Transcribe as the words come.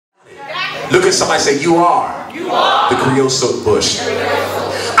Look at somebody, say, you are the creosote bush.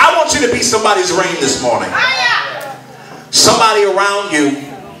 I want you to be somebody's rain this morning. Somebody around you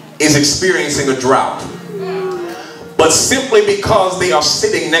is experiencing a drought. But simply because they are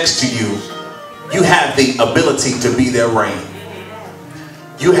sitting next to you, you have the ability to be their rain.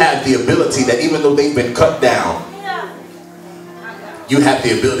 You have the ability that even though they've been cut down, you have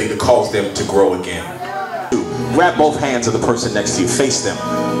the ability to cause them to grow again. Grab both hands of the person next to you. Face them.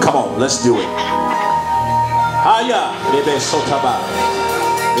 Come on, let's do it.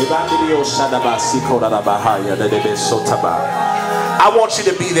 I want you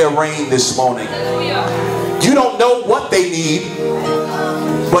to be their rain this morning. You don't know what they need,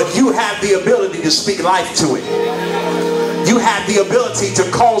 but you have the ability to speak life to it. You have the ability to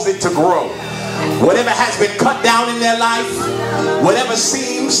cause it to grow. Whatever has been cut down in their life, whatever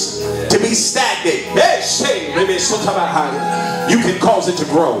seems to be stagnant, you can cause it to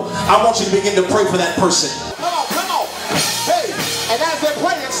grow. I want you to begin to pray for that person. Come on, come on. Hey, and as they're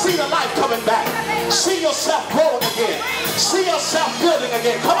praying, see the life coming back. See yourself growing again. See yourself building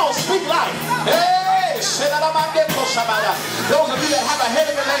again. Come on, speak life. Hey. Those of you that have a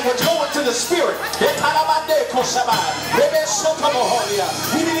heavenly language, go into the spirit. Come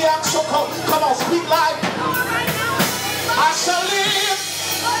on, speak life. I shall live.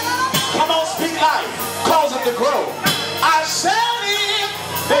 Come on, speak life. Cause it to grow. I shall live.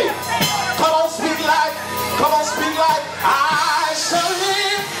 Hey, come on, speak life. Come on, speak life. I shall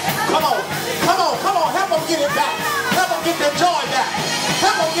live. Come on, come on, come on. Help them get it back. Help them get their joy back.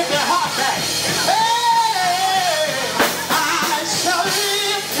 Help them get their heart back. Hey.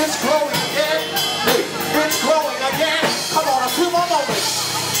 It's growing again. It's growing again. Come on, a few more moments.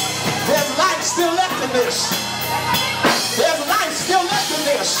 There's life still left in this. There's life still left in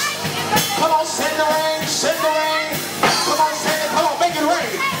this. Come on, send the rain, send the rain. Come on, send it. Come on, make it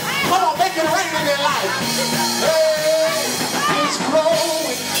rain. Come on, make it rain in their life. Hey, it's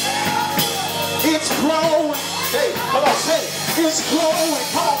growing. It's growing. Hey, come on, say it. It's growing.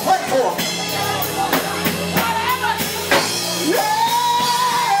 Come on, pray for them. Yeah.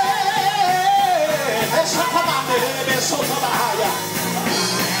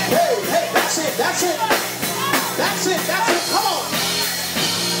 Hey, hey, that's it, that's it. That's it, that's it. Come on.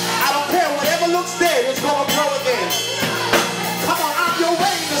 I don't care. Whatever looks dead, it's going to grow again. Come on, I'm your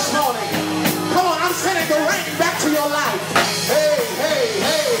rain this morning. Come on, I'm sending the rain back to your life. Hey, hey,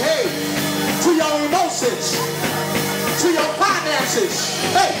 hey, hey. To your emotions. To your finances.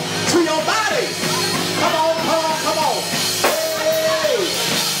 Hey, to your body. Come on, come on, come on.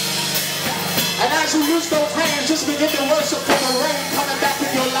 And as you use those hands, just begin to worship for the rain coming back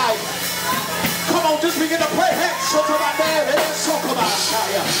in your life. Come on, just begin to pray. Hey,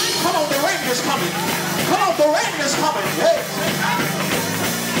 come on, the rain is coming. Come on, the rain is coming. Hey.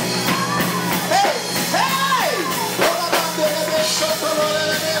 Hey, hey.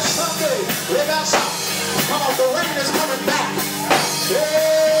 Come on, the rain is coming back.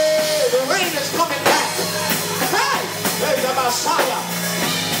 Hey, the rain is coming back. Hey, hey, the Messiah.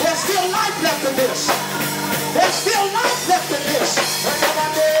 There's still life left in this. There's still life left in this.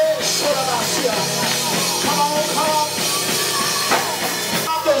 Come on, come on.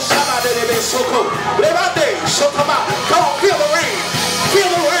 Come on, feel the rain.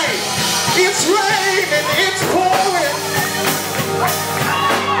 Feel the rain. It's raining, it's pouring.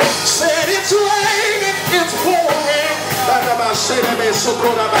 Said it's raining, it's pouring.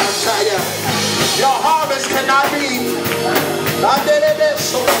 Your harvest cannot be.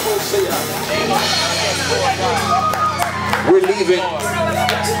 We're leaving.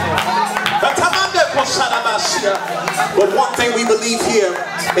 But one thing we believe here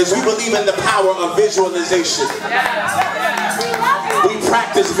is we believe in the power of visualization. We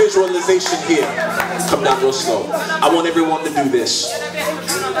practice visualization here. Come down real slow. I want everyone to do this.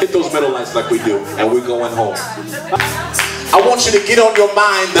 Hit those middle lights like we do, and we're going home. I want you to get on your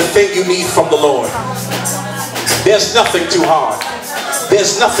mind the thing you need from the Lord. There's nothing too hard.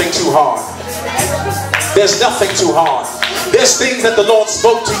 There's nothing too hard. There's nothing too hard. There's things that the Lord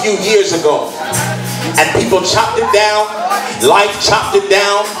spoke to you years ago, and people chopped it down. Life chopped it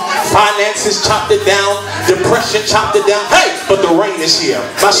down. Finances chopped it down. Depression chopped it down. Hey, but the rain is here.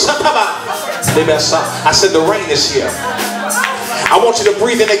 I said the rain is here. I want you to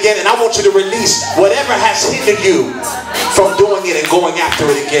breathe in again, and I want you to release whatever has hindered you from doing it and going after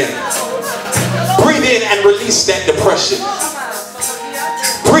it again. Breathe in and release that depression.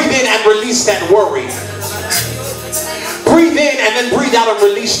 Breathe in and release that worry. Breathe in and then breathe out and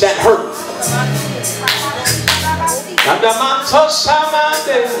release that hurt.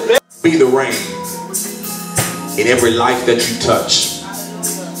 Be the rain in every life that you touch.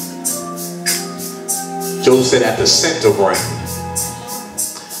 Job said, at the scent of rain.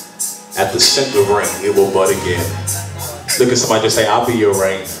 At the scent of rain, it will bud again. Look at somebody, just say, I'll be your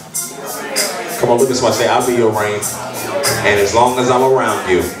rain. Come on, look at somebody, say, I'll be your rain. And as long as I'm around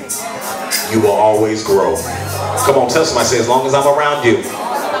you, you will always grow. Come on, tell somebody, say, as long as I'm around you,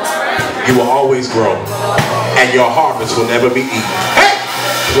 you will always grow. And your harvest will never be eaten. Hey!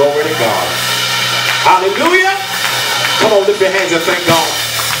 Glory to God. Hallelujah. Come on, lift your hands and thank God.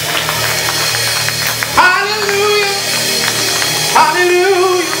 Hallelujah.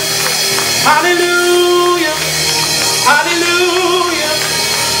 Hallelujah. Hallelujah.